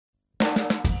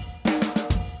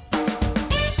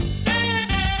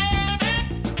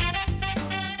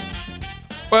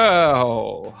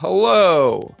Well,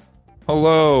 hello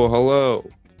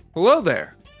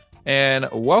there, and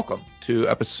welcome to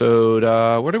episode,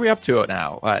 what are we up to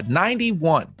now?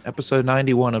 91, episode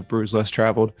 91 of Brews Less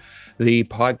Traveled, the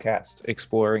podcast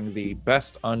exploring the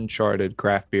best uncharted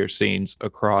craft beer scenes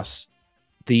across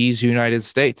these United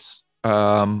States.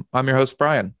 I'm your host,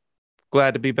 Brian.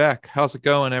 Glad to be back. How's it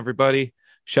going, everybody?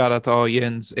 Shout out to all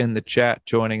yins in the chat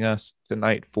joining us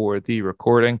tonight for the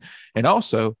recording, and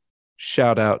also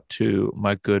shout out to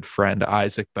my good friend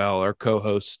Isaac Bell, our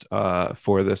co-host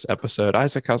for this episode.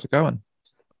 Isaac, how's it going?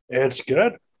 It's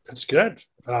good.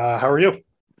 How are you?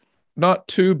 Not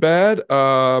too bad.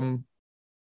 Been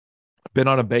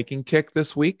on a baking kick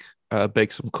this week.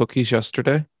 Baked some cookies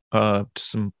yesterday.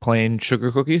 Some plain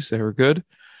sugar cookies. They were good.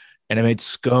 And I made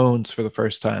scones for the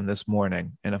first time this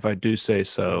morning. And if I do say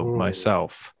so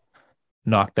myself,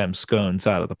 knocked them scones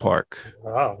out of the park.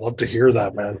 Wow, love to hear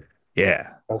that, man.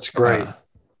 Yeah. That's great.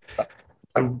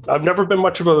 I've never been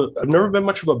much of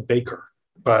a baker,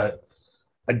 but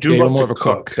I do love more to of a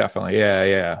cook. Definitely.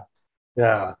 Yeah.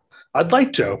 I'd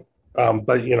like to,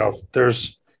 but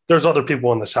there's other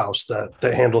people in this house that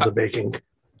handle the baking.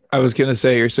 I was gonna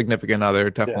say your significant other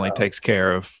definitely takes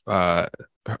care of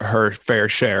her fair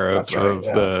share of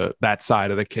that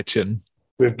side of the kitchen.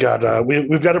 We've got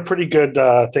a pretty good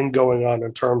thing going on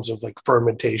in terms of like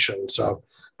fermentation. So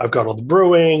I've got all the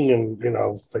brewing and,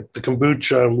 like the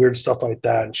kombucha and weird stuff like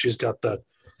that. And she's got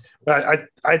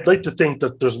I'd like to think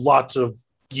that there's lots of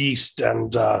yeast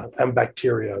and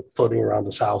bacteria floating around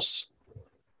this house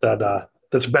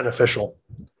that's beneficial.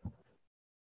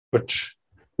 Which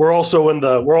we're also in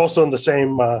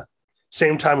the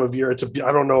same time of year. I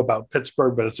don't know about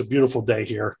Pittsburgh, but it's a beautiful day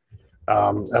here.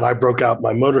 And I broke out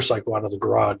my motorcycle out of the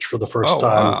garage for the first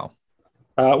time.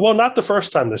 Wow. Well, not the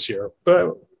first time this year,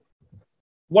 but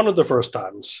one of the first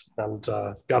times, and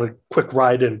got a quick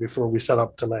ride in before we set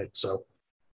up tonight. So,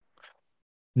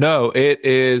 no, it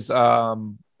is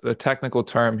the technical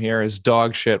term here is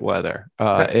dog shit weather.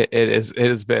 It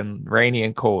has been rainy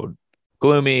and cold,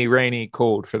 gloomy, rainy,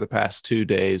 cold for the past 2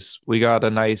 days. We got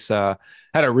had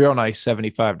a real nice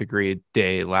 75-degree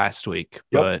day last week,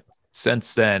 but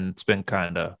since then it's been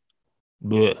kind of.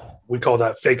 We call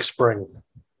that fake spring.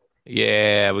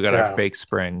 Yeah, we got our fake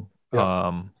spring.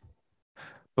 Yep.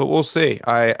 But we'll see.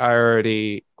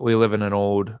 We live in an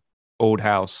old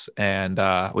house, and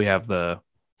we have the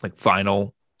like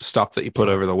vinyl stuff that you put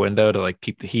over the window to like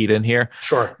keep the heat in here.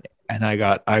 Sure. And I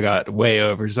got way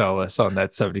overzealous on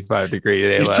that 75-degree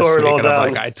day last week. And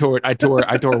I'm like, I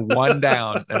tore one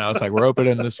down, and I was like, we're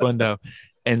opening this window.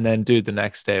 And then, dude, the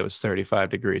next day it was 35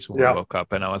 degrees when we woke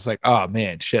up, and I was like, oh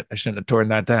man, shit, I shouldn't have torn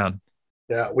that down.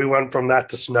 Yeah, we went from that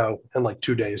to snow in like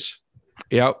 2 days.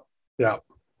 Yep. Yeah.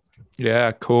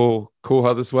 Yeah, cool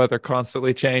how this weather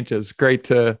constantly changes. Great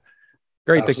to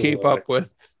keep up with.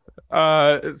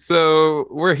 So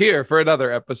we're here for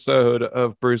another episode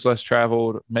of Brews Less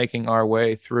Traveled, making our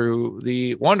way through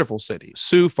the wonderful city,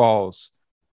 Sioux Falls,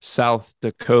 South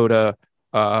Dakota.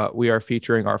 We are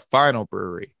featuring our final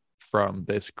brewery from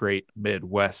this great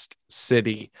Midwest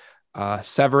city,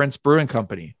 Severance Brewing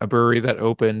Company, a brewery that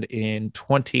opened in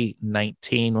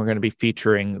 2019. We're going to be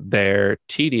featuring their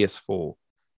Tedious Fool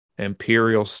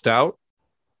Imperial Stout,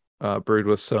 brewed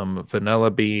with some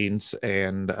vanilla beans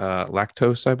and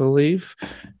lactose, I believe.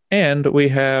 And we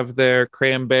have their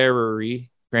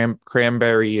cranberry. We'll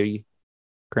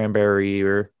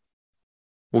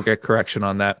get correction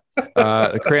on that.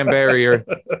 The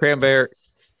cranberry.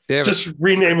 Just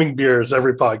renaming beers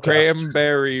every podcast.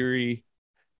 Cranberry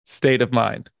State of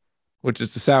Mind, which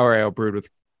is the sour ale brewed with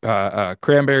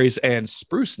cranberries and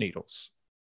spruce needles.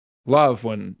 Love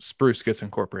when spruce gets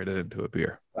incorporated into a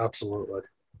beer. Absolutely.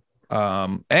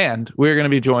 And we're going to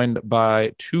be joined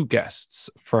by two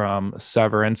guests from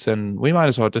Severance, and we might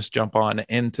as well just jump on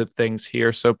into things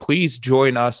here. So please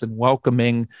join us in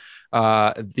welcoming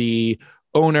the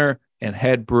owner and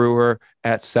head brewer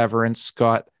at Severance,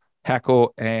 Scott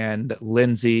Heckle, and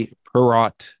Lindsay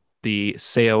Perrott, the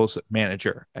sales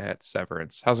manager at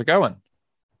Severance. How's it going?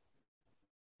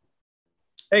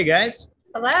 Hey guys.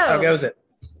 Hello. How goes it?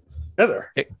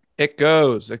 Heather. It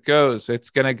goes. It's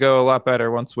going to go a lot better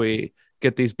once we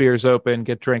get these beers open,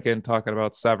 get drinking, talking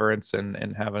about Severance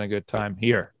and having a good time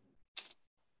here.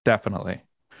 Definitely.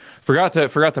 Forgot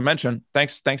to mention,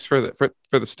 thanks for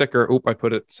the sticker. Oop, I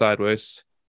put it sideways.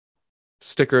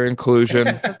 Sticker inclusion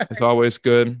is always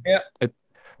good. Yeah.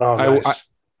 Nice.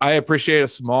 I appreciate a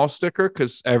small sticker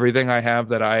because everything I have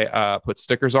that I put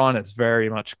stickers on is very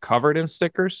much covered in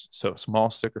stickers. So a small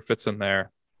sticker fits in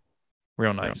there.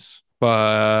 Real nice.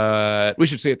 But we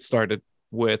should see it started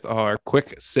with our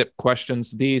quick sip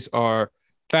questions. These are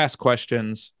fast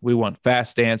questions. We want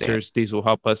fast answers. These will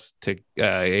help us to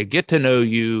get to know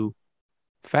you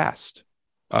fast.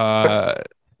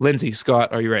 Lindsay,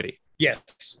 Scott, are you ready?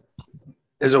 Yes.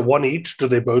 Is it one each? Do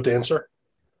they both answer?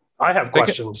 I have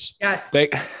questions. Yes.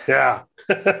 Yeah.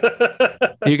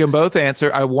 You can both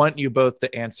answer. I want you both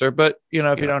to answer, but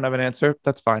if you don't have an answer,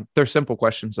 that's fine. They're simple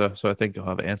questions though, so I think you'll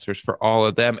have answers for all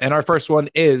of them. And our first one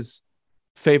is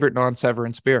favorite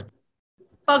non-Severance beer.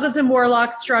 Buggles and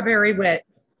Warlocks Strawberry Wit.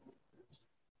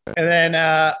 And then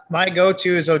my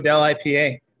go-to is Odell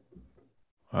IPA.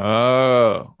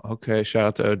 Oh, okay. Shout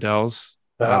out to Odell's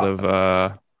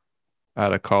out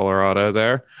of Colorado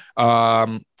there.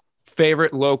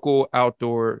 Favorite local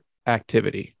outdoor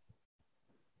activity.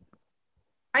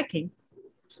 Hiking.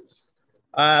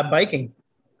 Biking.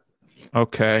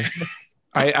 Okay.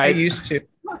 I used to.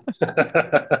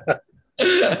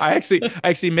 I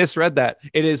actually misread that.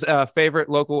 It is a favorite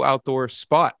local outdoor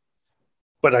spot.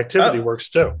 But activity works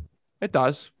too. It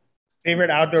does. Favorite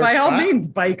outdoor By spot? all means,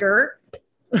 biker.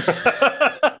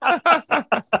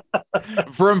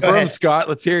 From Scott,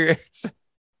 let's hear it.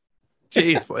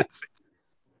 Jeez, let's.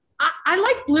 I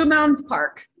like Blue Mountains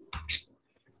Park.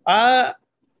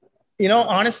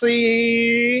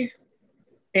 Honestly,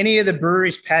 any of the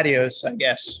brewery's patios, I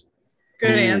guess.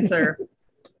 Good answer.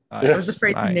 Nice, I was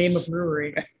afraid to name a nice.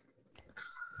 brewery.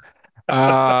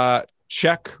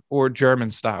 Czech or German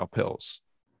style pills?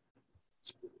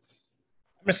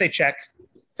 I'm gonna say Czech.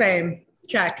 Same.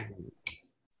 Check.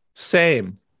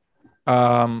 Same.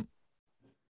 If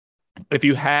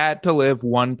you had to live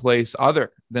one place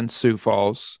other than Sioux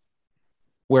Falls,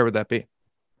 where would that be?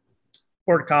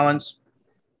 Fort Collins.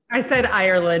 I said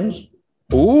Ireland.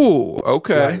 Ooh,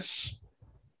 okay. Nice.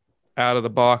 Out of the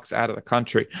box, out of the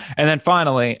country. And then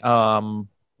finally,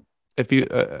 if you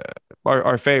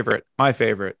my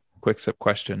favorite quick sip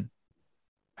question.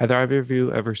 Have either of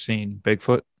you ever seen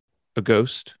Bigfoot, a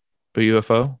ghost, a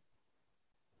UFO?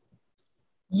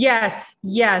 Yes.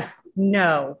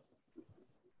 No.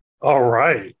 All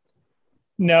right.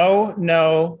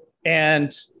 No.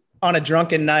 And on a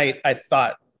drunken night, I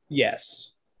thought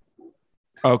yes.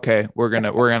 Okay, we're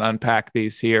gonna unpack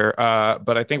these here,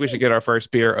 but I think we should get our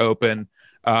first beer open.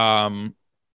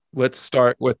 Let's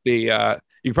start with the.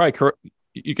 You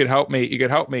could help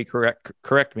me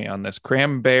correct me on this.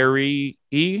 Cranberry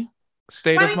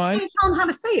State of Mind. Why don't you tell them how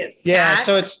to say it, Scott? Yeah,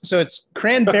 so it's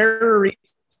Cranberry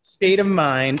State of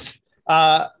Mind.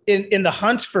 In the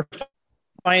hunt for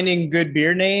finding good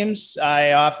beer names,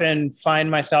 I often find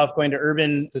myself going to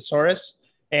Urban Thesaurus,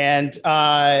 and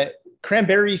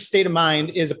Cranberry State of Mind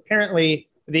is apparently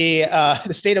the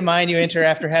state of mind you enter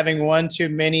after having one too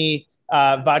many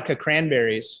vodka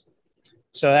cranberries.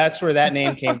 So that's where that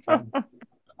name came from.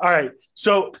 All right.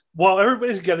 So while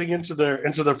everybody's getting into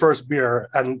their first beer,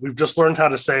 and we've just learned how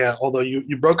to say it, although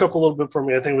you broke up a little bit for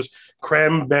me, I think it was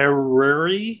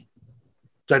cranberry.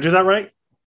 Did I do that right?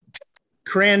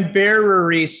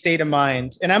 Cranberry State of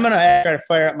Mind. And I'm going to try to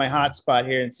fire up my hotspot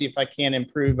here and see if I can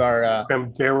improve our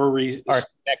Cranberry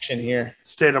connection here.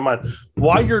 State of Mind.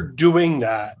 While you're doing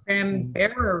that,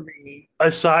 Cranberry.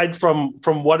 aside from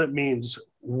what it means,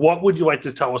 what would you like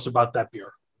to tell us about that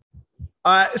beer?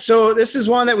 So this is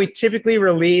one that we typically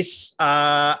release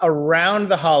around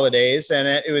the holidays, and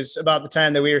it was about the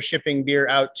time that we were shipping beer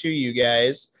out to you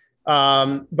guys.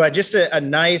 But just a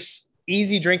nice,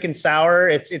 easy drinking sour.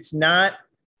 It's not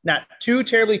too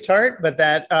terribly tart, but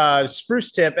that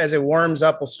spruce tip as it warms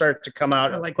up will start to come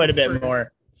out like quite a the bit more.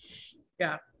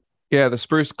 Yeah. Yeah, the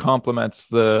spruce complements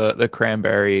the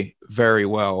cranberry very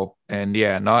well, and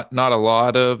yeah, not a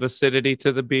lot of acidity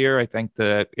to the beer. I think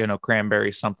that cranberry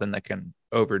is something that can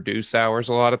overdo sours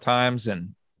a lot of times,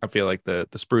 and I feel like the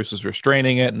spruce is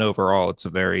restraining it, and overall, it's a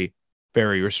very,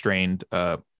 very restrained,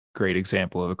 great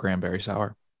example of a cranberry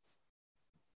sour.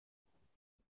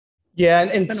 Yeah,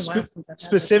 and It's been a while since I've had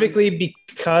specifically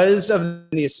because of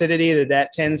the acidity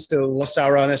that tends to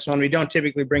sour on this one, we don't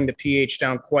typically bring the pH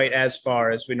down quite as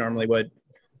far as we normally would,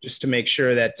 just to make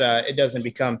sure that it doesn't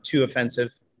become too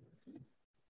offensive.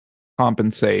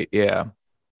 Compensate, yeah.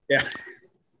 Yeah.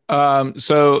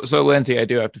 So Lindsay, I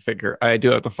do have to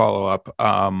follow up.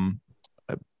 A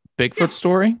Bigfoot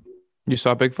story. You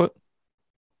saw Bigfoot?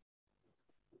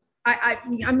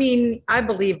 I mean, I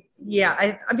believe, yeah.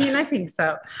 I think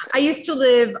so. I used to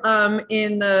live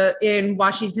in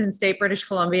Washington State, British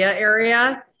Columbia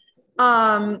area,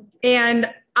 and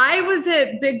I was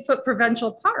at Bigfoot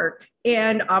Provincial Park,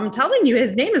 and I'm telling you,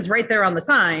 his name is right there on the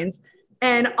signs.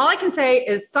 And all I can say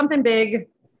is something big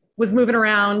was moving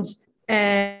around,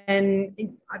 and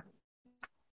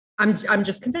I'm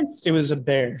just convinced It was a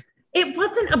bear. it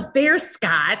wasn't wasn't a bear,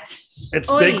 Scott. It's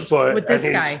Bigfoot with this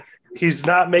and guy. He's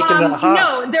not making it hot.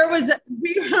 No, there was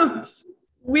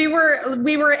we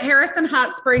were at Harrison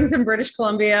Hot Springs in British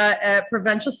Columbia at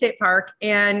Provincial State Park,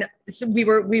 and we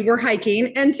were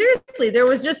hiking. And seriously, there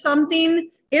was just something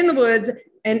in the woods,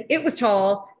 and it was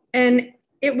tall, and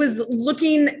it was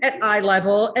looking at eye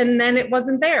level, and then it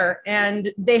wasn't there.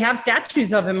 And they have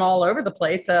statues of him all over the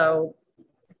place, so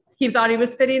he thought he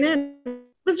was fitting in. It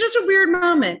was just a weird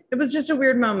moment. It was just a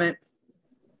weird moment.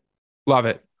 Love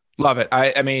it. Love it.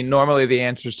 I mean, normally the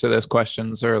answers to those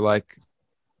questions are like,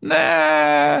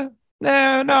 nah,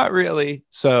 no, not really.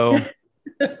 So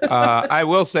I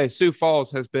will say Sioux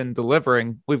Falls has been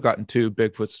delivering. We've gotten 2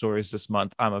 Bigfoot stories this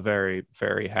month. I'm a very,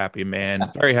 very happy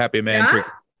man. Very happy man. Yeah?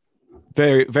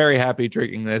 Very, very happy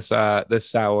drinking this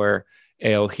sour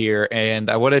ale here.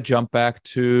 And I want to jump back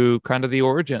to kind of the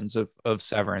origins of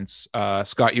Severance.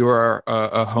 Scott, you are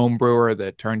a home brewer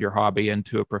that turned your hobby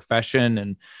into a profession.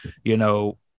 And, you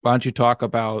know, why don't you talk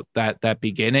about that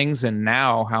beginnings and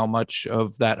now how much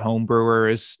of that home brewer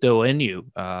is still in you?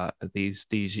 These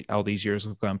all these years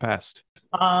have gone past.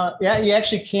 Yeah, you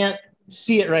actually can't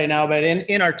see it right now, but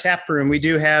in our tap room, we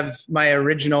do have my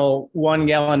original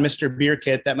 1-gallon Mr. Beer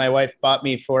kit that my wife bought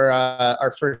me for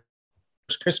our first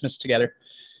Christmas together.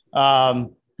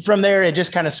 From there, it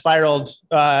just kind of spiraled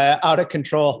out of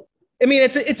control. I mean,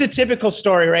 it's a typical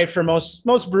story, right? For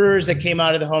most brewers that came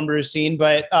out of the homebrew scene,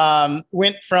 but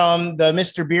went from the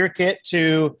Mr. Beer kit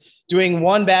to doing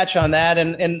 1 batch on that.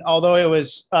 And although it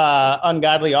was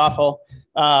ungodly awful,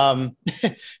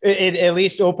 it at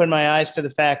least opened my eyes to the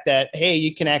fact that, hey,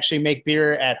 you can actually make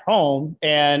beer at home.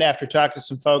 And after talking to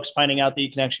some folks, finding out that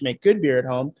you can actually make good beer at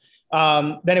home.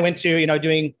 Then I went to,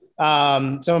 doing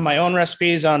some of my own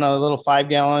recipes on a little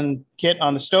 5-gallon kit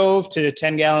on the stove to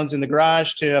 10 gallons in the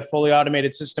garage to a fully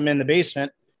automated system in the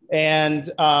basement. And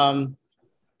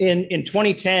in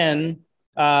 2010,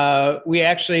 we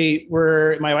actually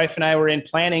my wife and I were in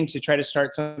planning to try to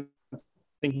start something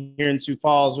here in Sioux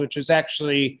Falls, which was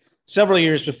actually several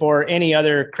years before any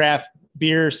other craft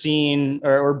beer scene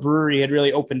or brewery had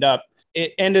really opened up.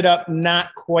 It ended up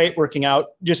not quite working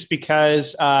out just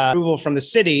because approval from the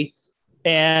city.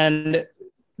 And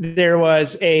there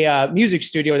was a music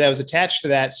studio that was attached to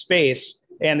that space.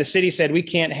 And the city said, we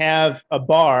can't have a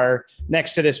bar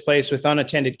next to this place with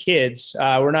unattended kids.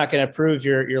 We're not going to approve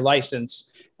your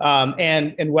license.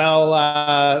 And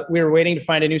while we were waiting to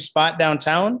find a new spot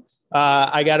downtown,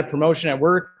 I got a promotion at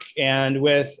work, and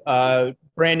with a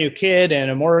brand new kid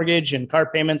and a mortgage and car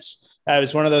payments, it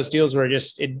was one of those deals where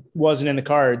it wasn't in the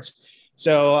cards.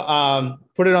 So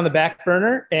put it on the back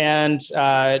burner and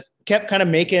kept kind of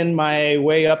making my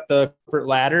way up the corporate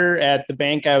ladder at the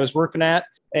bank I was working at.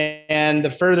 And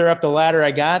the further up the ladder I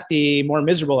got, the more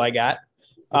miserable I got.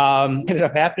 Ended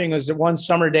up happening was that one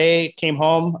summer day, came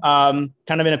home kind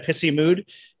of in a pissy mood.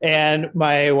 And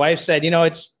my wife said, I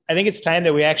think it's time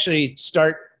that we actually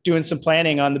start doing some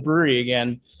planning on the brewery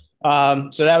again.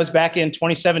 So that was back in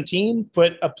 2017,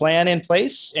 put a plan in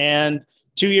place. And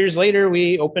 2 years later,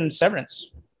 we opened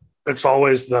Severance. It's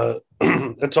always the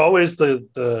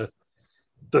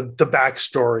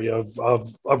backstory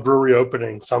of a brewery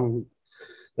opening. It's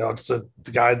the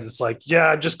guy that's like, yeah,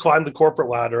 I just climbed the corporate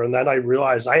ladder, and then I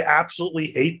realized I absolutely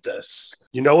hate this.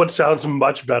 You know what sounds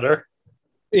much better?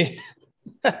 The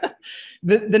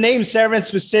name Severance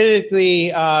specifically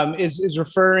is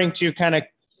referring to kind of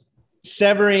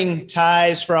severing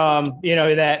ties from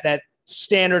that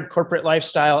standard corporate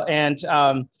lifestyle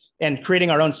and creating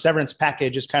our own severance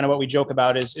package is kind of what we joke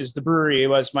about. Is the brewery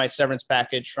was my severance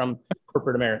package from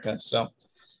corporate America. So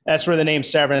that's where the name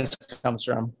Severance comes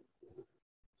from.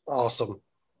 Awesome.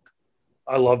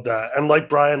 I love that. And like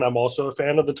Brian, I'm also a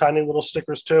fan of the tiny little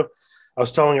stickers too. I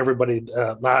was telling everybody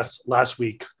last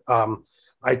week,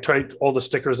 I take all the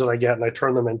stickers that I get and I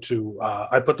turn them into,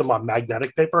 I put them on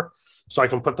magnetic paper so I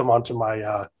can put them onto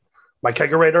my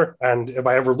kegerator. And if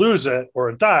I ever lose it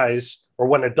or it dies, or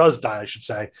when it does die, I should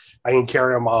say, I can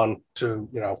carry them on to,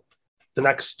 the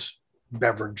next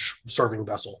beverage serving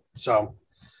vessel. So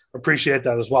appreciate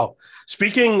that as well.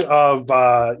 Speaking of,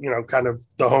 kind of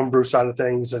the homebrew side of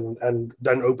things and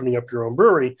then opening up your own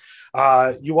brewery,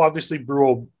 you obviously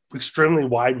brew an extremely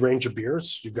wide range of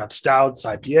beers. You've got stouts,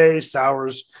 IPAs,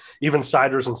 sours, even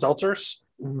ciders and seltzers.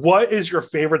 What is your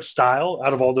favorite style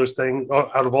out of all those things,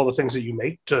 out of all the things that you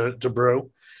make to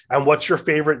brew? And what's your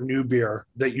favorite new beer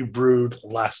that you brewed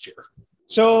last year?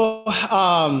 So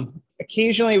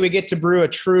occasionally we get to brew a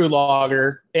true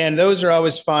lager, and those are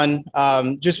always fun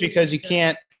just because you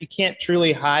can't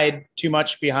truly hide too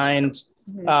much behind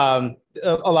a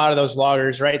lot of those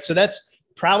lagers, right? So that's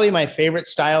probably my favorite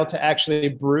style to actually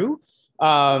brew.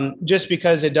 just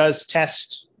because it does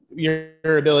test your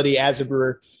ability as a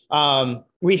brewer.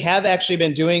 We have actually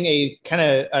been doing a kind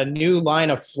of a new line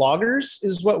of floggers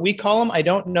is what we call them. I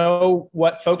don't know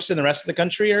what folks in the rest of the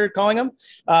country are calling them,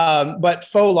 but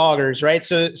faux loggers, right?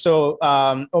 So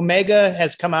Omega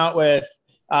has come out with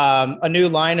a new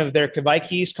line of their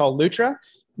Kveikis called Lutra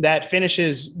that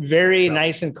finishes very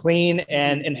nice and clean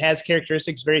and has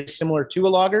characteristics very similar to a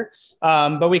lager,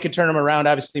 but we could turn them around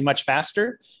obviously much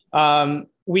faster.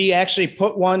 We actually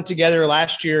put one together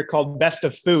last year called Best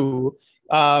of Foo,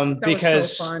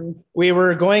 because so we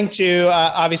were going to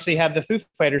obviously have the Foo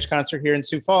Fighters concert here in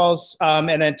Sioux Falls,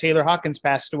 and then Taylor Hawkins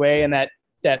passed away, and that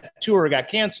tour got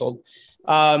canceled.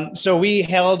 So we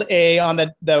held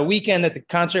on the weekend that the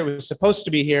concert was supposed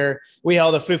to be here, we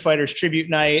held a Foo Fighters tribute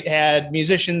night, had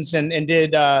musicians and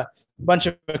did a bunch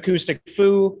of acoustic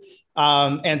Foo.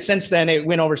 And since then it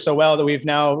went over so well that we've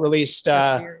now released,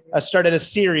 started a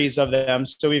series of them.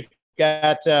 So we've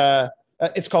got,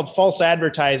 it's called False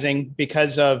Advertising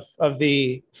because of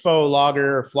the faux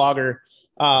lager or flogger.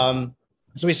 So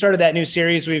we started that new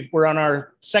series. We're on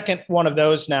our second one of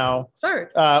those now.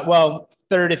 Third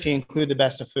if you include the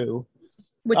Best of Foo.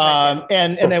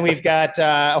 And then we've got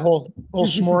a whole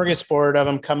smorgasbord of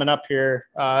them coming up here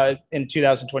in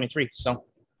 2023. So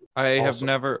I've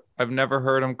never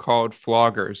heard them called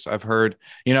floggers. I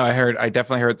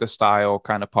definitely heard the style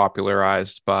kind of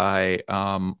popularized by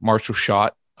Marshall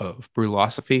Schott of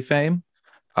Brewlosophy fame.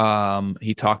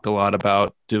 He talked a lot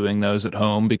about doing those at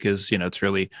home because, it's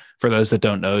really, for those that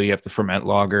don't know, you have to ferment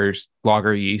lager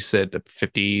yeast at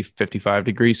 50, 55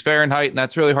 degrees Fahrenheit. And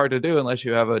that's really hard to do unless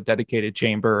you have a dedicated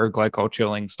chamber or glycol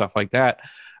chilling, stuff like that.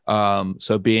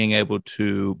 So being able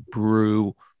to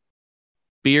brew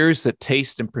beers that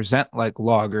taste and present like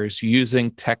lagers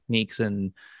using techniques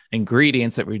and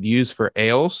ingredients that we'd use for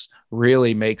ales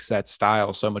really makes that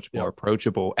style so much more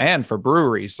approachable. And for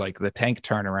breweries, like the tank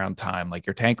turnaround time, like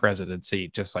your tank residency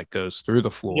just like goes through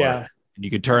the floor. And you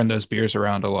could turn those beers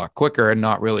around a lot quicker and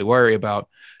not really worry about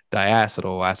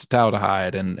diacetyl,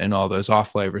 acetaldehyde, and all those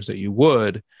off flavors that you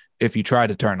would if you try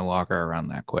to turn a lager around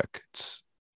that quick. It's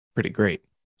pretty great.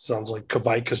 Sounds like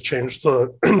Kveik has changed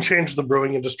the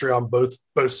brewing industry on both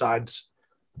sides.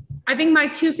 I think my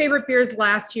two favorite beers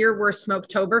last year were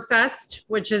Smoketoberfest,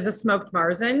 which is a smoked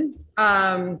Marzen.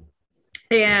 But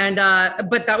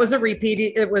that was a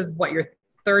repeat. It was your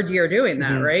third year doing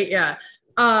that, right? Yeah.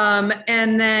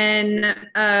 And then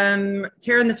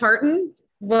Terra and the Tartan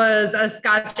was a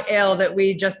Scotch ale that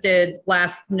we just did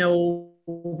last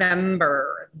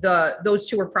November. Those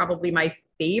two were probably my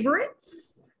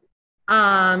favorites.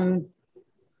 Those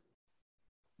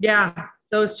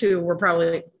two were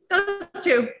probably those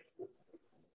two.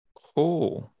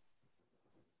 Cool.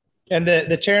 And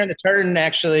the Terra and the Tartan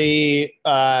actually,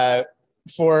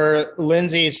 for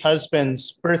Lindsay's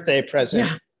husband's birthday present,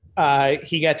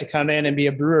 he got to come in and be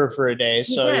a brewer for a day.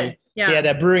 So he had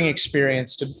a brewing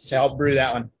experience to help brew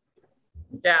that one.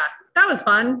 Yeah, that was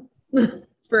fun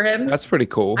for him. That's pretty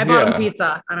cool. I bought him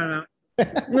pizza. I don't know.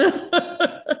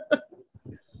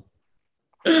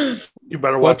 You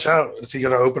better watch out. Is he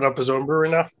going to open up his own brewery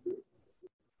now?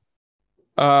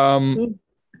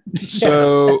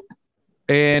 So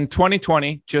in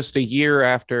 2020, just a year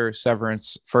after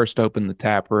Severance first opened the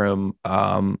tap room,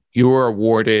 you were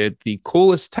awarded the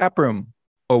Coolest Taproom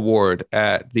Award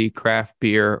at the Craft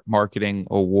Beer Marketing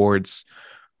Awards.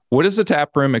 What does the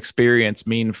taproom experience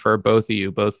mean for both of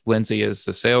you, both Lindsay as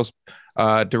the sales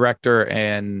director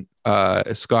and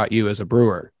Scott, you as a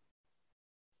brewer?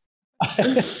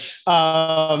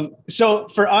 So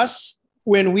for us,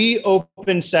 when we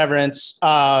opened Severance,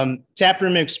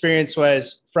 taproom experience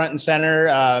was front and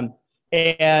center.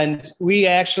 And we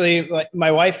actually, like my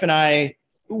wife and I,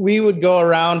 we would go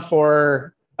around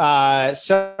for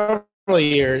several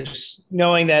years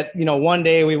knowing that, one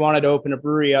day we wanted to open a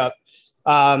brewery up.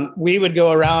 We would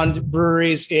go around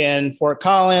breweries in Fort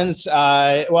Collins,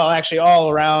 actually all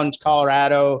around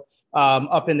Colorado,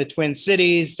 up in the Twin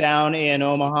Cities, down in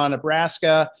Omaha,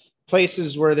 Nebraska,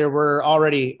 places where there were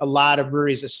already a lot of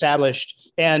breweries established.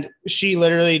 And she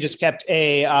literally just kept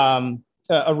a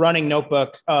running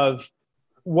notebook of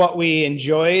what we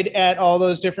enjoyed at all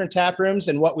those different tap rooms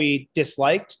and what we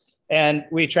disliked. And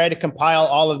we tried to compile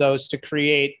all of those to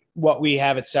create what we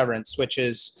have at Severance, which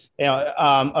is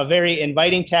a very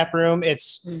inviting tap room.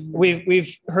 It's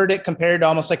we've heard it compared to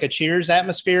almost like a Cheers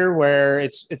atmosphere, where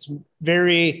it's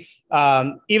very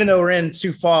even though we're in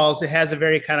Sioux Falls, it has a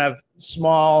very kind of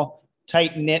small,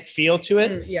 tight knit feel to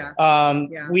it.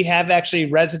 We have actually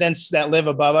residents that live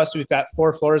above us. We've got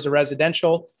 4 floors of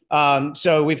residential.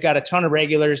 So we've got a ton of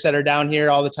regulars that are down here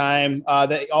all the time.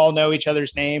 They all know each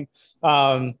other's name.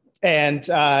 And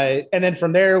then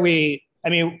from there, we've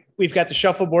got the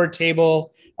shuffleboard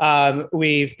table.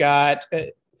 We've got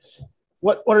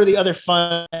what are the other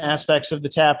fun aspects of the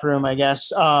tap room, I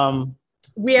guess?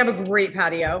 We have a great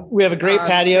patio. We have a great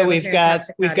patio. We've got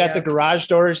the garage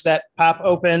doors that pop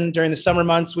open during the summer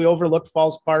months. We overlook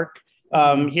Falls Park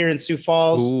here in Sioux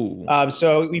Falls.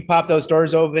 So we pop those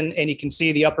doors open and you can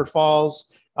see the upper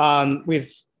falls.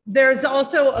 There's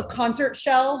also a concert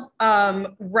shell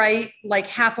right like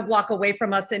half a block away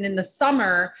from us. And in the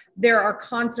summer, there are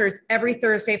concerts every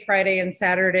Thursday, Friday, and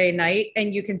Saturday night.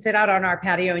 And you can sit out on our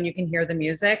patio and you can hear the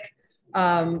music,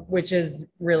 which is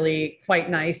really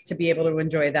quite nice to be able to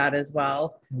enjoy that as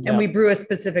well. Yep. And we brew a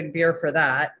specific beer for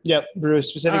that. Yep, brew a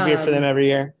specific beer for them every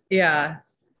year. Yeah,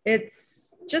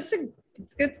 it's just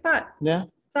it's a good spot. Yeah,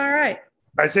 it's all right.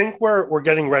 I think we're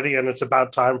getting ready, and it's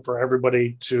about time for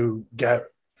everybody to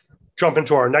jump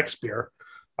into our next beer.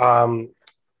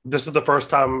 This is the first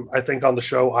time I think on the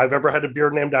show I've ever had a beer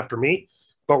named after me,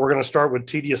 but we're going to start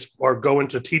with go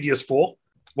into Tedious Fool.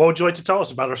 What would you like to tell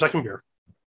us about our second beer?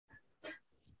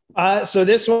 So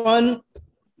this one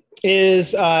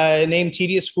is named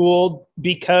Tedious Fool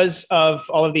because of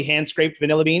all of the hand scraped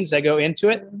vanilla beans that go into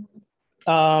it.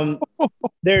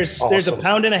 There's a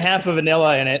pound and a half of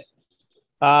vanilla in it.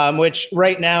 Which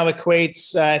right now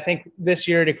equates, I think this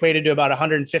year it equated to about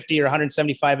 150 or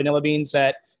 175 vanilla beans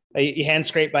that you hand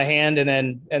scrape by hand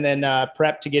and then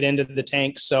prep to get into the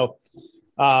tank. So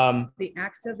the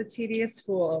act of a tedious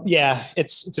fool. Yeah,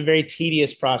 it's a very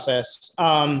tedious process.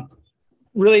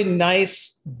 Really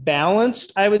nice,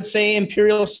 balanced, I would say,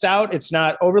 imperial stout. It's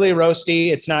not overly roasty.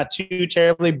 It's not too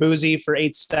terribly boozy for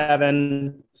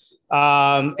 8.7.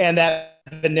 And that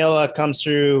vanilla comes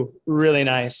through really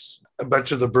nice. I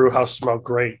bet you the brew house smelled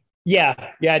great. Yeah,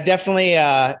 definitely.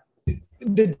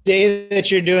 The day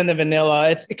that you're doing the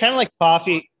vanilla, it's kind of like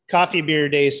coffee beer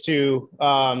days too.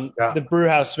 The brew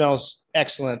house smells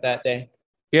excellent that day.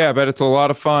 Yeah, but it's a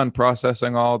lot of fun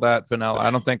processing all that vanilla.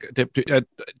 I don't think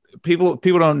people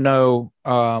don't know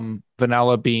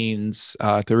vanilla beans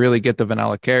to really get the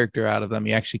vanilla character out of them.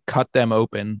 You actually cut them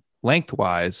open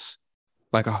lengthwise,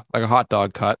 like a hot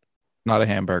dog cut, not a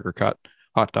hamburger cut,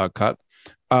 hot dog cut.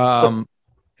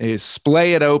 You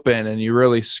splay it open and you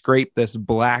really scrape this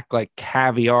black, like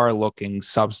caviar looking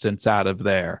substance out of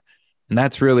there. And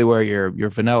that's really where your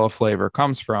vanilla flavor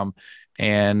comes from.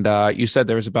 And you said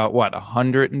there was about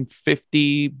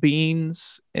 150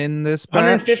 beans in this batch?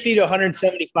 150 to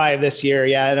 175 this year.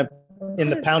 Yeah. In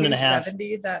the pound and a half.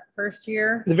 70 that first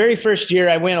year. The very first year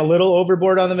I went a little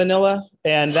overboard on the vanilla,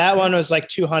 and that one was like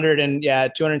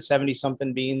 270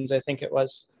 something beans, I think it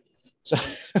was. So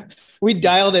we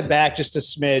dialed it back just a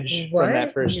smidge from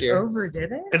that first year.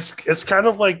 Overdid it? It's kind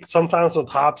of like sometimes with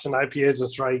hops and IPAs,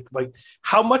 it's right. Like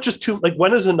how much is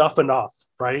when is enough,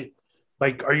 right?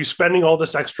 Like, are you spending all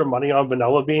this extra money on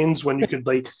vanilla beans when you could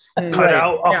cut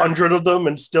out 100 of them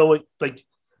and still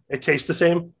it tastes the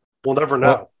same? We'll never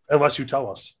know unless you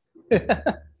tell us.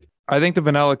 I think the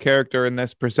vanilla character in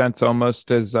this presents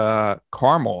almost as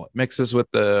caramel. It mixes with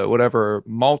the whatever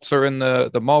malts are in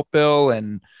the malt bill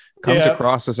and comes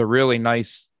across as a really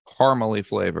nice caramely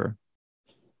flavor.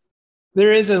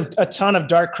 There is a ton of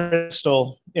dark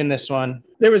crystal in this one.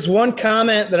 There was one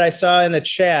comment that I saw in the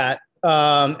chat.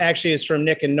 Actually, it's from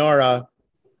Nick and Nora.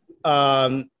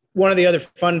 One of the other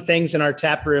fun things in our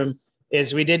tap room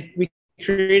is we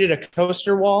created a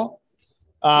coaster wall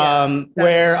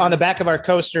where on the back of our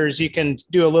coasters, you can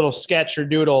do a little sketch or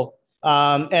doodle.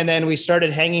 And then we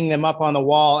started hanging them up on the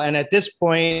wall. And at this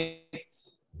point,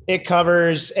 it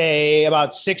covers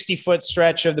about 60-foot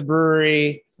stretch of the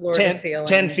brewery,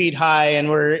 10 feet high. And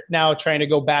we're now trying to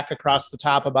go back across the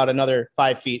top about another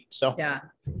 5 feet. So yeah,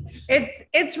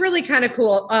 it's really kind of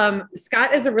cool.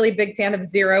 Scott is a really big fan of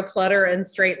zero clutter and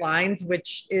straight lines,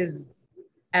 which is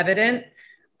evident.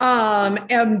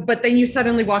 But then you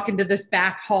suddenly walk into this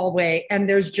back hallway and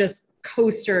there's just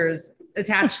coasters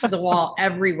attached to the wall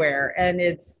everywhere. And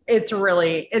it's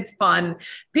fun.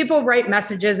 People write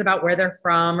messages about where they're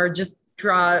from or just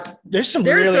draw. There's some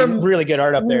really good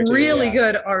art up there too.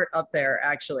 Good art up there,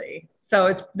 actually.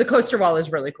 So the coaster wall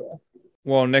is really cool.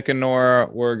 Well, Nick and Nora,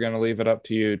 we're going to leave it up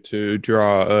to you to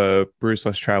draw a Brews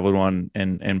Less Traveled one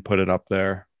and put it up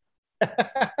there.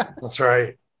 That's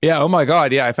right. Yeah. Oh my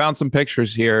God. Yeah. I found some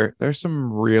pictures here. There's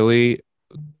some really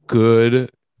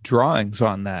good drawings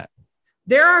on that.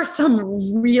 There are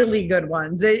some really good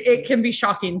ones. It can be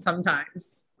shocking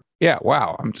sometimes. Yeah.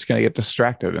 Wow. I'm just going to get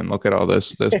distracted and look at all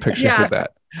those pictures of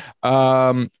that.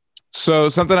 So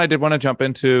something I did want to jump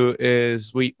into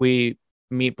is we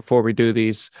meet before we do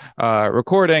these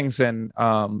recordings, and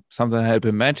something that had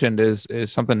been mentioned is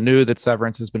something new that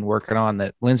Severance has been working on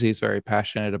that Lindsay's very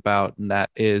passionate about, and that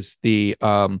is the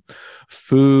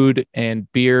food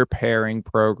and beer pairing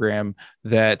program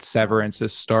that Severance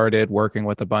has started, working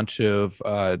with a bunch of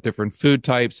different food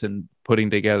types and putting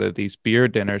together these beer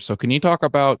dinners. So can you talk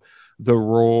about the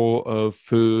role of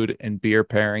food and beer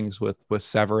pairings with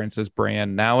Severance's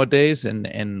brand nowadays,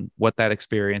 and what that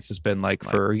experience has been like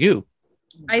for you?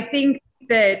 I think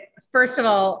that, first of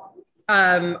all,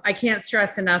 I can't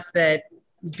stress enough that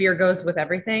beer goes with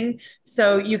everything.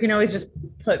 So you can always just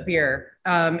put beer,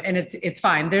 and it's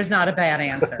fine. There's not a bad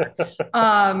answer.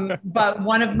 But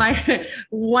one of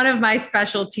my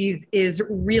specialties is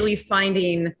really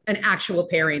finding an actual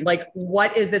pairing. Like,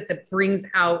 what is it that brings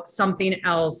out something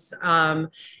else? And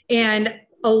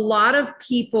a lot of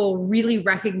people really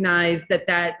recognize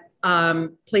that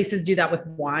places do that with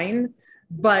wine,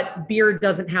 but beer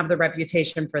doesn't have the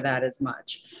reputation for that as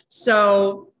much.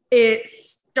 So it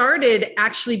started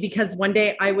actually because one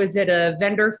day I was at a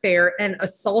vendor fair, and a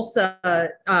salsa,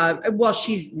 well,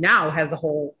 she now has a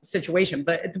whole situation,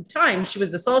 but at the time she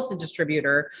was a salsa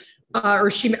distributor,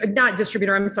 she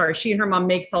and her mom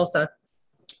make salsa.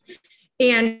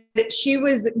 And she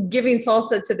was giving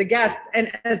salsa to the guests. And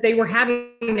as they were having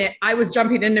it, I was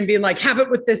jumping in and being like, have it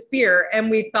with this beer. And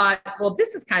we thought, well,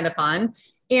 this is kind of fun.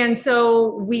 And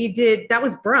so that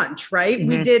was brunch, right? Mm-hmm.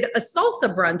 We did a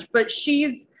salsa brunch, but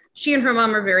she and her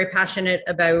mom are very passionate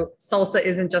about salsa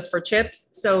isn't just for chips.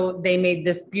 So they made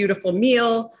this beautiful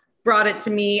meal, brought it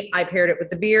to me. I paired it with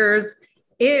the beers.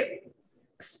 It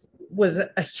was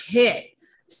a hit.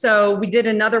 So we did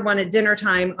another one at dinner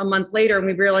time a month later, and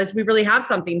we realized we really have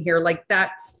something here like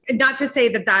that. Not to say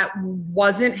that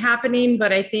wasn't happening,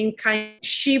 but I think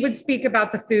she would speak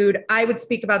about the food, I would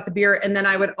speak about the beer, and then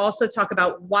I would also talk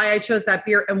about why I chose that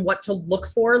beer and what to look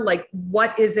for. Like,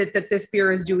 what is it that this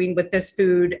beer is doing with this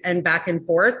food, and back and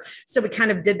forth. So we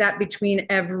kind of did that between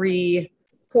every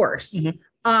course.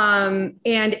 Mm-hmm. And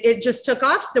it just took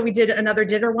off. So we did another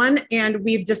dinner one, and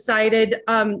we've decided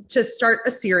to start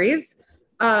a series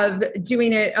of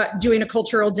doing a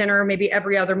cultural dinner maybe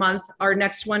every other month. Our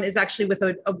next one is actually with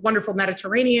a wonderful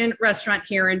Mediterranean restaurant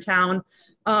here in town.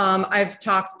 I've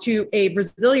talked to a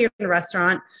Brazilian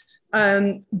restaurant,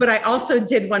 but I also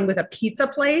did one with a pizza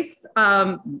place.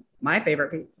 My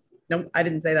favorite pizza. No, I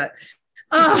didn't say that.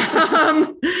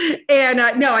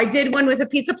 No, I did one with a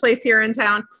pizza place here in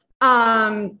town.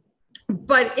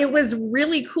 But it was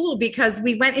really cool because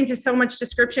we went into so much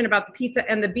description about the pizza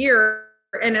and the beer.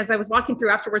 And as I was walking through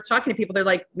afterwards, talking to people, they're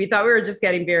like, we thought we were just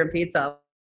getting beer and pizza.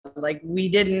 Like, we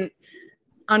didn't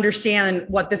understand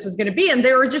what this was going to be. And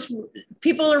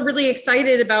people are really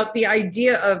excited about the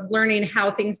idea of learning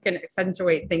how things can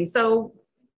accentuate things. So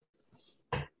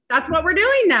that's what we're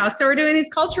doing now. So we're doing these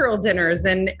cultural dinners,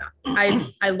 and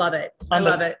I love it. I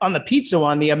love it. On the pizza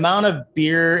one, the amount of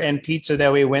beer and pizza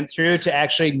that we went through to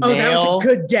actually nail, that was a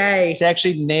good day. To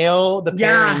actually nail the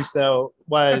pairings, though,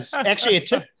 was actually, it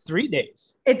took 3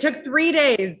 days. It took 3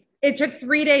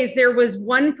 days. There was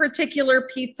one particular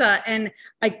pizza, and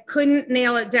I couldn't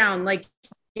nail it down. Like,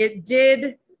 it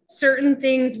did certain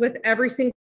things with every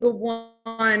single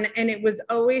one, and it was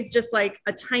always just like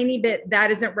a tiny bit,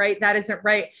 that isn't right.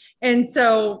 And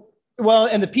so, well,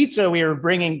 and the pizza we were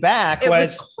bringing back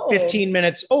was 15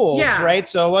 minutes old, right?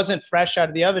 So it wasn't fresh out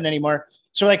of the oven anymore.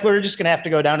 So like, we were just going to have to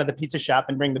go down to the pizza shop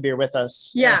and bring the beer with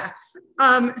us. Yeah.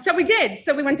 So we did.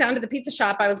 So we went down to the pizza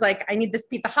shop. I was like, I need this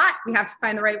pizza hot. We have to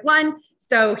find the right one.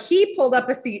 So he pulled up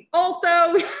a seat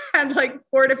also. We had like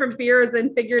 4 different beers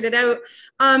and figured it out.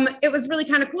 It was really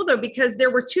kind of cool though, because there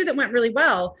were 2 that went really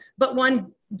well, but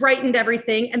one brightened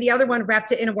everything and the other one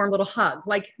wrapped it in a warm little hug.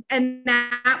 Like, and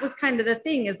that was kind of the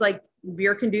thing, is like,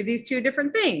 beer can do these 2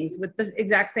 different things with the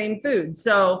exact same food.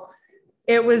 So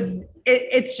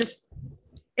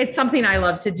it's something I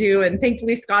love to do. And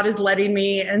thankfully Scott is letting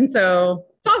me. And so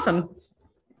it's awesome.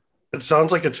 It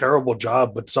sounds like a terrible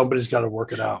job, but somebody's got to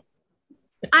work it out.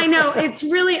 I know. It's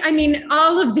really, I mean,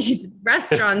 all of these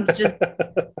restaurants just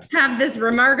have this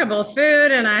remarkable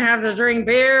food, and I have to drink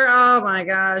beer. Oh my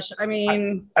gosh. I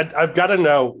mean, I've got to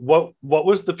know what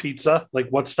was the pizza? Like,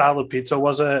 what style of pizza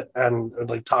was it? And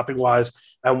like, topping wise,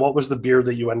 and what was the beer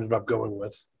that you ended up going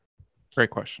with?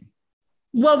 Great question.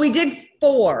 Well, we did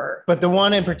 4. But the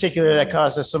one in particular that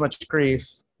caused us so much grief.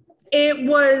 It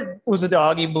was it the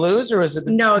Augie Blues, or was it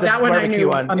that one I knew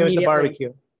one? It was the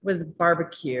barbecue. Was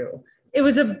barbecue. It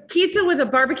was a pizza with a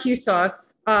barbecue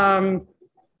sauce. Was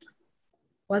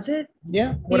it?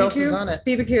 Yeah. What else is on it?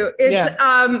 BBQ. It's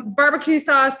barbecue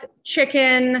sauce,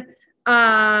 chicken,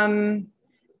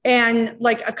 and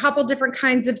like a couple different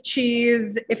kinds of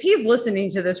cheese. If he's listening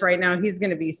to this right now, he's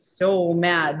going to be so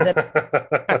mad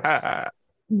that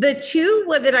the two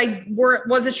that I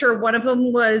wasn't sure. One of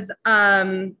them was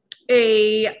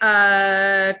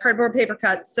a cardboard paper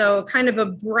cut, so kind of a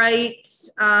bright,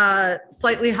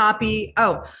 slightly hoppy.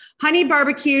 Oh, honey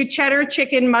barbecue, cheddar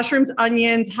chicken, mushrooms,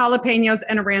 onions, jalapenos,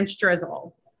 and a ranch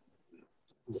drizzle.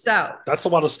 So that's a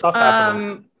lot of stuff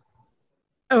happening.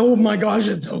 Oh my gosh,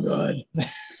 it's so good.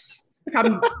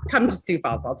 Come to Sioux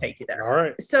Falls. I'll take you there. All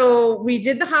right. So we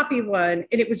did the hoppy one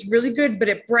and it was really good, but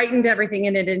it brightened everything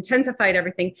and it intensified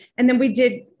everything. And then we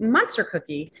did Monster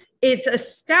Cookie. It's a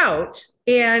stout.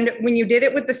 And when you did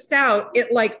it with the stout,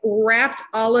 it like wrapped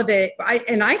all of it.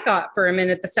 I thought for a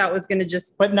minute the stout was going to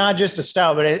just. But not just a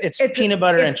stout, but it's peanut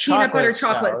butter and peanut butter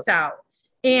chocolate stout.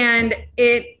 And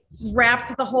it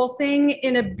wrapped the whole thing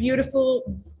in a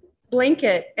beautiful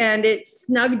blanket and it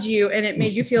snugged you and it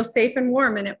made you feel safe and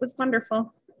warm and it was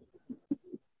wonderful.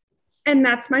 And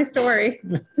that's my story.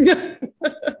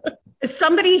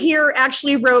 Somebody here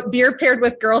actually wrote beer paired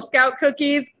with Girl Scout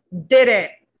cookies. Did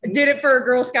it for a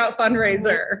Girl Scout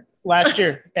fundraiser last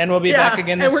year, and we'll be back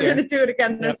again this year. And we're going to do it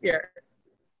again this year.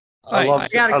 I love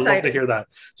to hear that.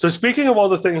 So speaking of all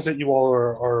the things that you all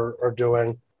are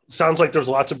doing, sounds like there's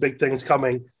lots of big things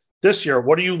coming this year.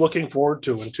 What are you looking forward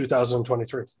to in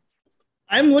 2023?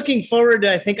 I'm looking forward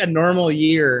to, I think, a normal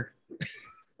year.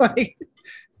 Like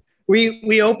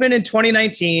we opened in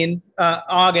 2019,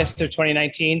 August of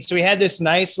 2019. So we had this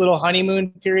nice little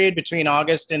honeymoon period between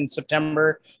August and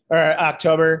September or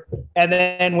October, and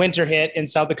then winter hit in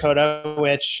South Dakota,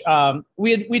 which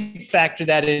we factored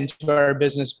that into our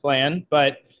business plan,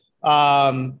 but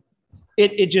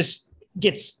it just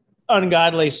gets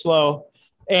ungodly slow.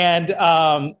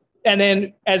 And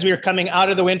then as we were coming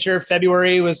out of the winter,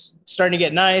 February was starting to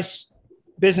get nice.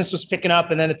 Business was picking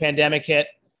up, and then the pandemic hit.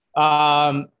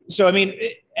 So, I mean,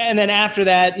 and then after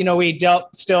that, we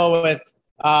dealt still with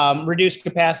reduced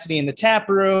capacity in the tap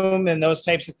room and those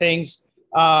types of things.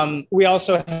 We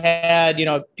also had,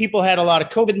 people had a lot of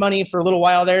COVID money for a little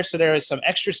while there. So there was some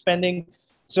extra spending.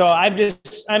 So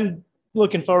I'm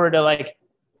looking forward to like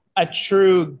a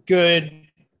true good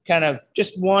kind of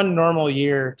just one normal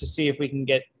year to see if we can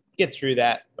get through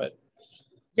that. But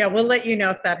yeah, we'll let you know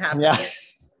if that happens. Yeah.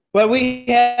 But we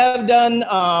have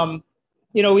done,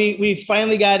 we've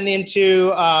finally gotten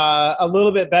into a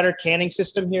little bit better canning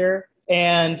system here.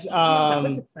 And that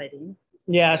was exciting.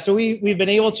 Yeah. So we've been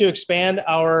able to expand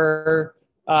our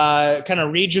kind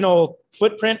of regional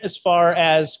footprint as far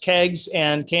as kegs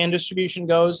and can distribution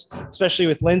goes, especially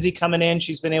with Lindsay coming in.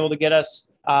 She's been able to get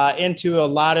us into a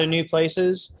lot of new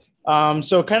places.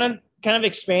 So kind of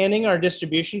expanding our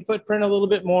distribution footprint a little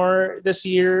bit more this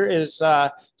year is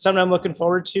something I'm looking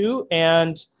forward to,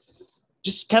 and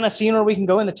just kind of seeing where we can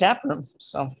go in the tap room.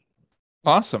 So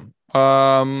awesome.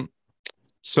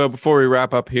 So before we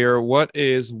wrap up here, what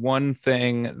is one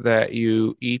thing that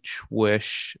you each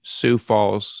wish Sioux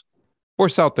Falls or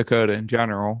South Dakota in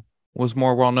general was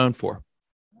more well known for?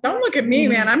 Don't look at me,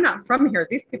 man. I'm not from here.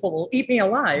 These people will eat me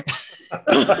alive.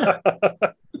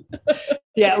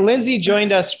 Yeah, Lindsay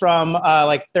joined us from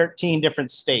like 13 different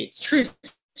states. True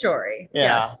story.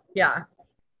 Yeah. Yes.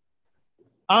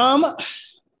 Yeah.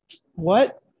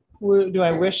 What do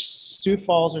I wish Sioux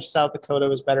Falls or South Dakota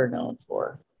was better known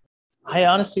for? I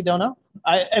honestly don't know.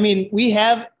 I mean, we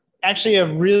have actually a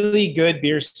really good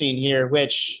beer scene here,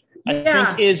 which I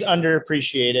think is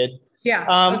underappreciated.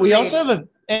 Yeah. We also have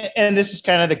and this is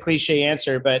kind of the cliche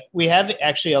answer, but we have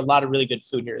actually a lot of really good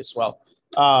food here as well.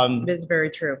 It is very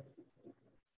true.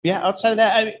 Yeah. Outside of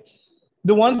that,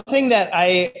 the one thing that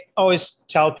I always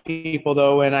tell people,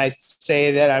 though, when I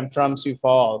say that I'm from Sioux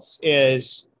Falls,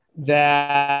 is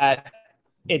that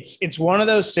it's one of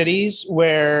those cities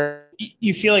where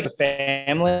you feel like a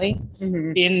family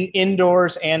in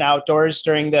indoors and outdoors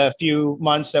during the few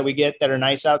months that we get that are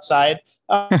nice outside.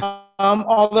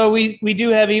 Although we do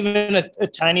have even a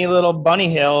tiny little bunny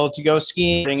hill to go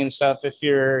skiing and stuff if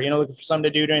you're looking for something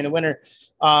to do during the winter.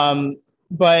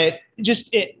 But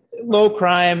just low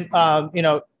crime,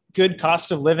 good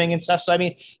cost of living and stuff. So I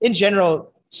mean, in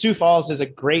general, Sioux Falls is a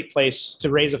great place to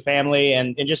raise a family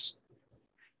and just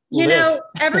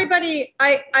everybody,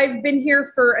 I've been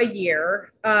here for a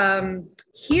year,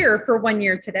 here for 1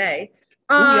 year today.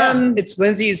 It's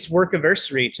Lindsay's work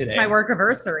anniversary today. It's my work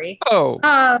anniversary. Oh.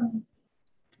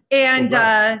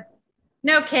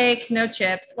 No cake, no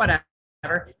chips, whatever.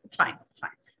 It's fine.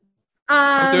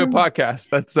 I'm doing a podcast.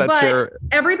 That's your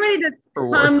everybody that's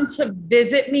come to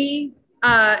visit me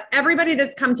everybody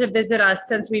that's come to visit us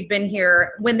since we've been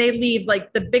here, when they leave,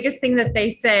 like the biggest thing that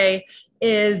they say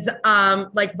is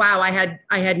like, wow, I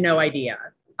had no idea.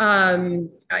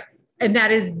 And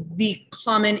that is the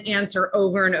common answer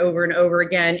over and over and over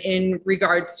again in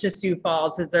regards to Sioux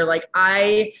Falls, is they're like,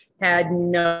 I had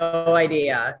no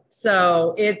idea.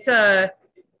 So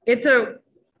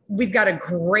we've got a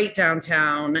great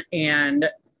downtown, and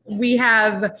we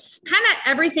have kind of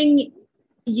everything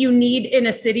you need in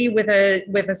a city with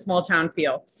a small town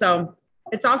feel. So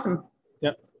it's awesome.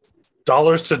 Yep.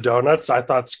 Dollars to donuts. I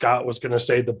thought Scott was going to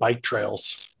say the bike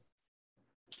trails.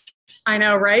 I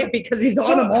know, right? Because he's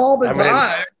on them all the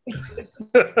time.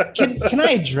 Can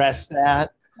I address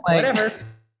that? Like, whatever.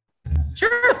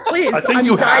 Sure, please. I think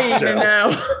you have to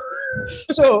know.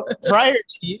 So prior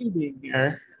to you being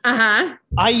here,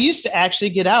 I used to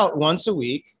actually get out once a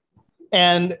week,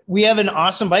 and we have an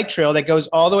awesome bike trail that goes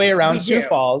all the way around Sioux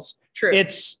Falls. True.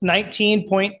 It's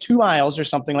 19.2 miles or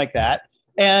something like that.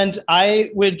 And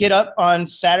I would get up on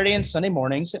Saturday and Sunday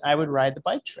mornings, and I would ride the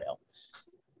bike trail.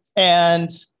 And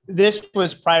this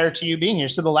was prior to you being here.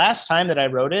 So the last time that I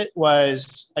rode it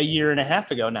was a year and a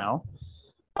half ago now.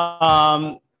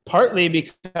 Partly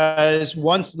because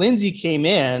once Lindsay came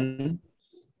in,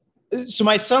 so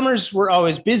my summers were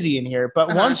always busy in here,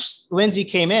 but once Lindsay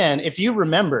came in, if you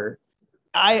remember,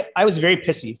 I was very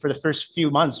pissy for the first few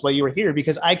months while you were here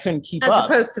because I couldn't keep up.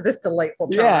 As opposed to this delightful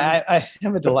charm. Yeah, I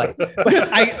am a delight. But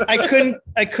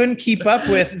I couldn't keep up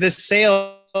with the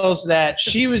sales that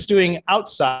she was doing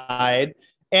outside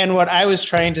and what I was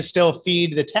trying to still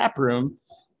feed the tap room.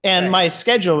 And my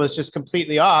schedule was just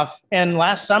completely off. And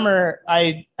last summer,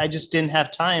 I just didn't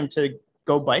have time to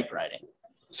go bike riding.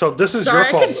 So this is your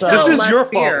fault. This is your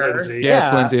fault, Lindsay.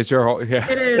 Yeah, Lindsay, it's your fault. Yeah.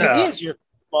 It is. It is your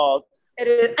fault. It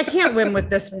is. I can't win with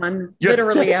this one.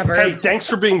 Literally ever. Hey, thanks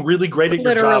for being really great at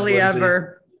your job, Literally Lindsay.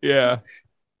 ever. Yeah.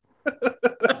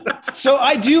 So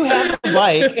I do have a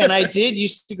bike, and I did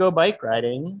used to go bike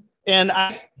riding, and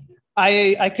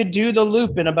I could do the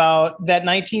loop in about that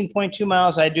 19.2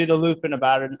 miles. I do the loop in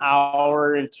about an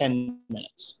hour and 10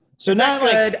 minutes. So not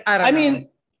good? like, I don't know. mean,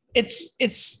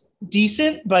 it's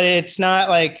decent, but it's not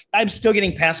like I'm still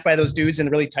getting passed by those dudes in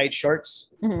really tight shorts.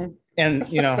 Mm-hmm. And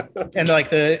and like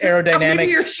the aerodynamic,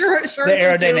 your the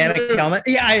aerodynamic helmet.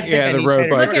 Yeah, I think I the need road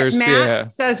to- Look bikers. at Matt Yeah.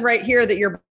 says right here that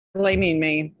you're blaming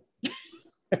me.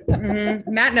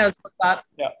 Matt knows what's up.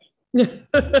 Yeah.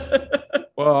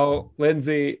 Well,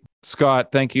 Lindsay,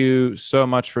 Scott, thank you so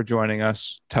much for joining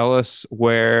us. Tell us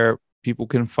where people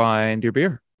can find your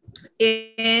beer.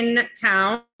 In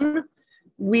town,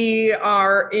 we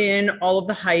are in all of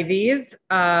the Hy-Vees.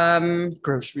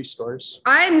 grocery stores.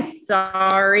 I'm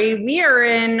sorry. We are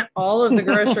in all of the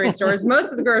grocery stores,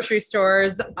 most of the grocery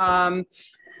stores.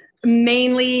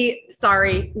 Mainly,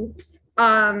 sorry. Oops.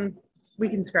 We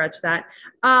can scratch that.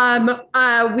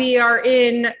 We are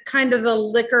in kind of the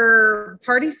liquor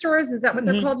party stores. Is that what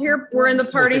they're called here? We're in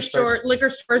the liquor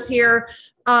stores here.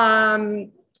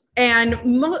 And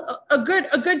a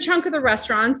good chunk of the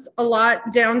restaurants, a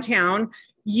lot downtown.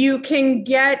 You can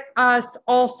get us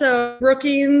also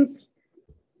Brookings,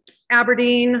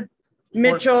 Aberdeen,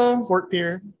 Mitchell, Fort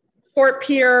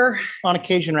Pierre, on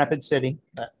occasion Rapid City,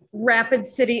 Rapid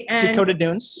City, and Dakota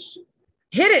Dunes.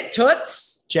 Hit it,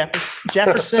 Toots.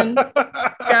 Jefferson.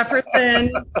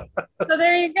 Jefferson. So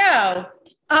there you go.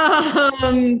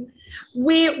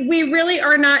 We really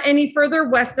are not any further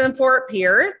west than Fort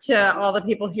Pierre, to all the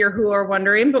people here who are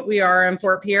wondering, but we are in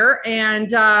Fort Pierre, and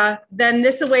then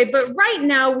this away. But right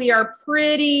now we are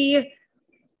pretty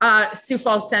Sioux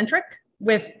Falls centric,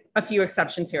 with a few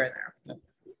exceptions here and there.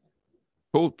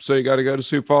 Cool. So you got to go to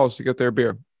Sioux Falls to get their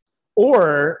beer.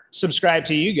 Or subscribe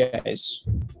to you guys.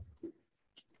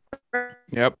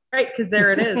 Yep. Right, because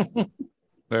there it is.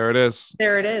 There it is.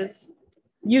 There it is.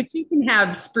 You too can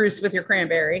have spruce with your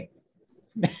cranberry.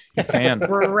 You can.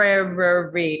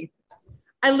 Cranberry.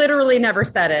 I literally never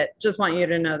said it. Just want you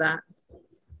to know that.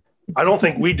 I don't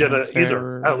think we did it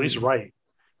either, at least right.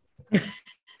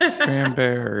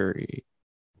 Cranberry.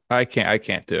 I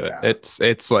can't do it.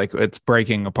 It's like it's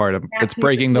breaking apart. It's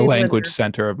breaking the language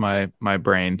center of my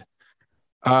brain.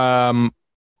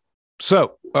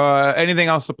 So anything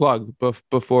else to plug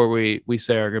before we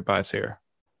say our goodbyes here?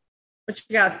 What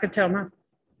you got, Skatoma?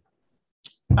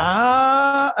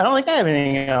 I don't think I have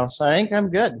anything else. I think I'm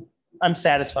good. I'm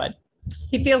satisfied.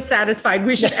 He feels satisfied.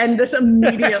 We should end this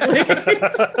immediately.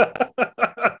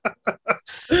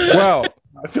 Well,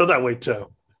 I feel that way too.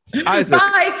 Isaac.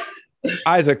 Bye.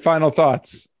 Isaac, final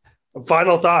thoughts.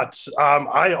 Final thoughts.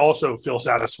 I also feel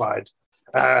satisfied,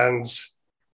 and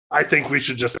I think we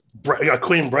should just break a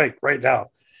clean break right now.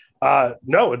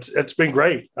 No, it's been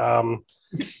great.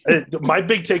 My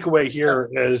big takeaway here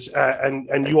is,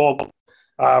 and you all,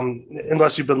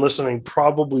 unless you've been listening,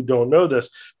 probably don't know this,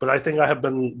 but I think I have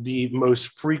been the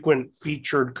most frequent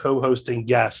featured co-hosting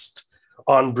guest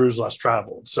on Brews Less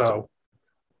Traveled. So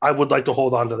I would like to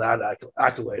hold on to that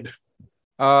accolade.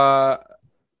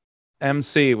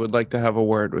 MC would like to have a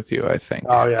word with you, I think.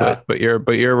 Oh yeah, but you're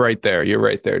right there. You're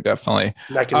right there, definitely.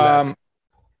 Neck and neck.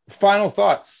 Final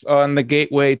thoughts on the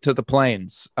gateway to the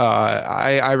plains.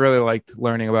 I really liked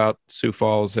learning about Sioux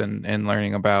Falls and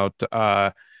learning about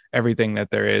everything that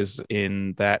there is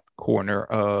in that corner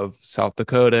of South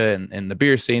Dakota and the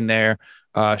beer scene there.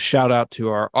 Shout out to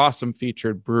our awesome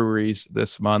featured breweries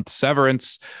this month: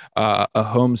 Severance, a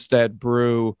Homestead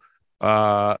Brew,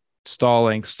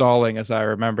 Stalling as I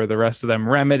remember the rest of them,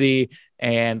 Remedy,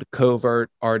 and Covert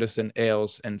Artisan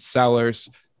Ales and Cellars.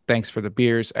 Thanks for the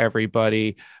beers,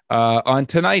 everybody. On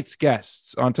tonight's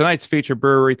featured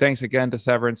brewery, thanks again to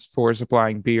Severance for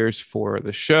supplying beers for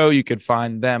the show. You can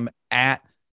find them at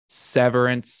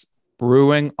Severance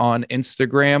Brewing on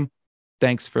Instagram.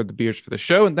 Thanks for the beers for the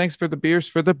show, and thanks for the beers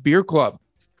for the beer club.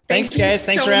 Thanks guys.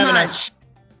 Thanks for having us.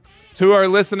 To our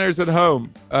listeners at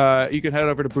home, you can head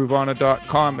over to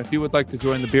brewvana.com if you would like to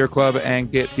join the beer club and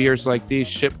get beers like these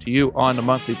shipped to you on a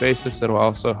monthly basis. It'll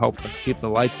also help us keep the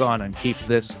lights on and keep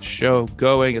this show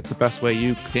going. It's the best way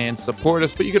you can support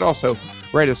us, but you could also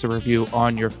write us a review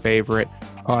on your favorite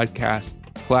podcast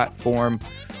platform.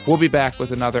 We'll be back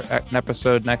with another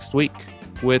episode next week,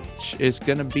 which is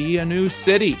going to be a new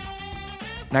city.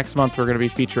 Next month, we're going to be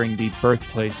featuring the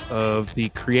birthplace of the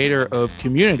creator of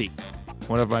Community,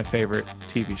 one of my favorite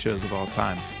TV shows of all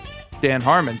time, Dan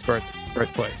Harmon's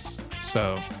birthplace.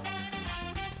 So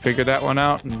figure that one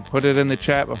out and put it in the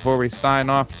chat before we sign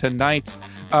off tonight.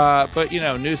 But,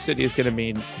 new city is going to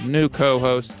mean new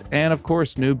co-host and, of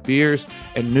course, new beers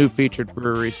and new featured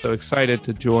breweries. So excited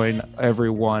to join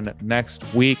everyone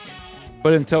next week.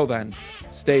 But until then,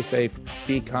 stay safe,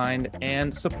 be kind,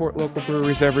 and support local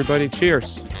breweries, everybody.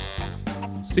 Cheers.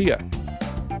 See ya.